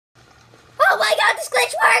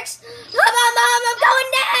glitch works! Come on, Mom, I'm going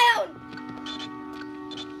down!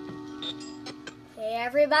 Hey,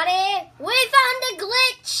 everybody, we found a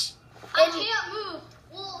glitch! I can't move.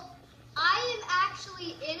 Well, I am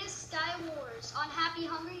actually in a Skywars on Happy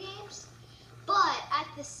Hunger Games, but at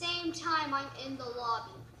the same time, I'm in the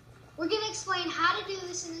lobby. We're going to explain how to do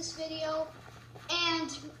this in this video,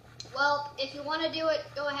 and, well, if you want to do it,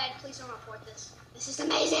 go ahead. Please don't report this. This is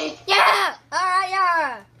amazing. Yeah! Alright,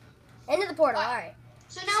 yeah. Into the portal, alright.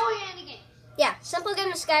 So now we're in the game. Yeah, simple game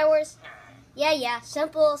of Skywars. Yeah,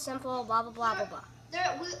 simple, blah, blah, blah, blah, blah.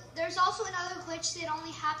 There's also another glitch that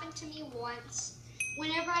only happened to me once.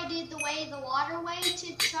 Whenever I did the waterway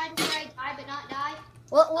to try to where I die but not die.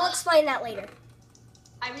 We'll explain that later.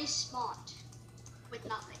 I respawned with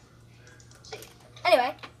nothing. So, yeah.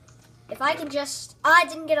 Anyway, if I can just... I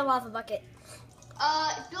didn't get a lava bucket.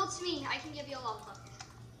 Build to me. I can give you a lava bucket.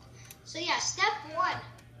 So yeah, step one.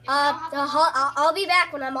 I'll be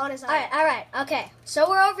back when I'm on his island. Alright, okay. So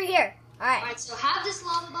we're over here. Alright, so have this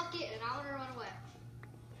lava bucket and I want to run away.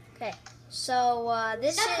 Okay, so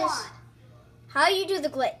this step is one. How you do the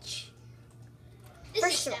glitch. This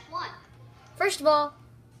is step one. First of all,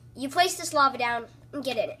 you place this lava down and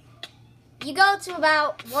get in it. You go to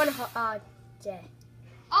about one day.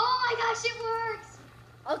 Oh my gosh, it works!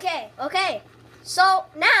 Okay. So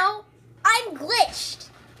now I'm glitched.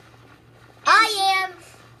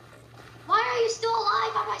 Why are you still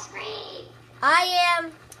alive on my screen? I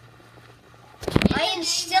am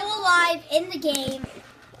still alive in the game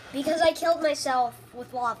because I killed myself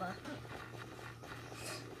with lava.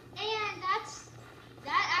 And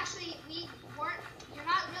that actually, you're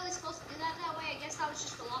not really supposed to do that way. I guess that was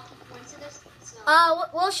just a lucky coincidence. So.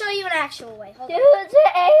 We'll show you an actual way. Hold on. Due to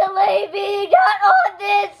ALA being not on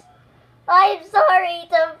this, I'm sorry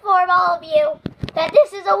to inform all of you that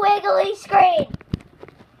this is a wiggly screen.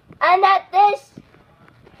 And that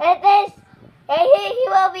he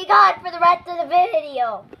will be gone for the rest of the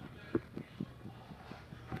video.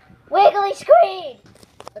 Wiggly screen.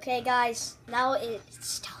 Okay, guys, now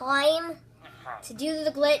it's time to do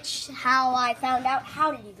the glitch, how I found out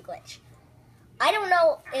how to do the glitch. I don't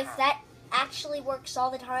know if that actually works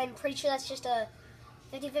all the time. Pretty sure that's just a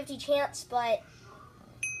 50-50 chance, but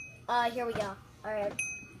here we go. Alright.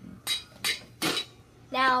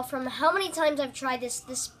 Now, from how many times I've tried this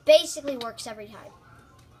basically works every time.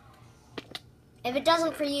 If it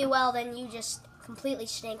doesn't for you, well, then you just completely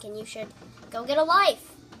stink and you should go get a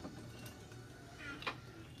life.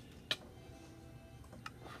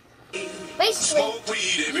 Basically,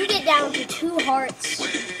 you get down to 2 hearts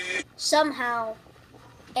somehow,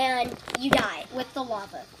 and you die with the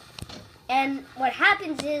lava. And what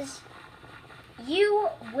happens is, you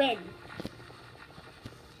win.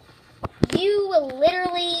 You will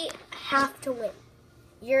literally have to win.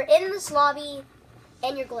 You're in this lobby,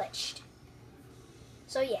 and you're glitched.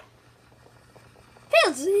 So yeah.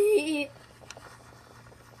 Fancy!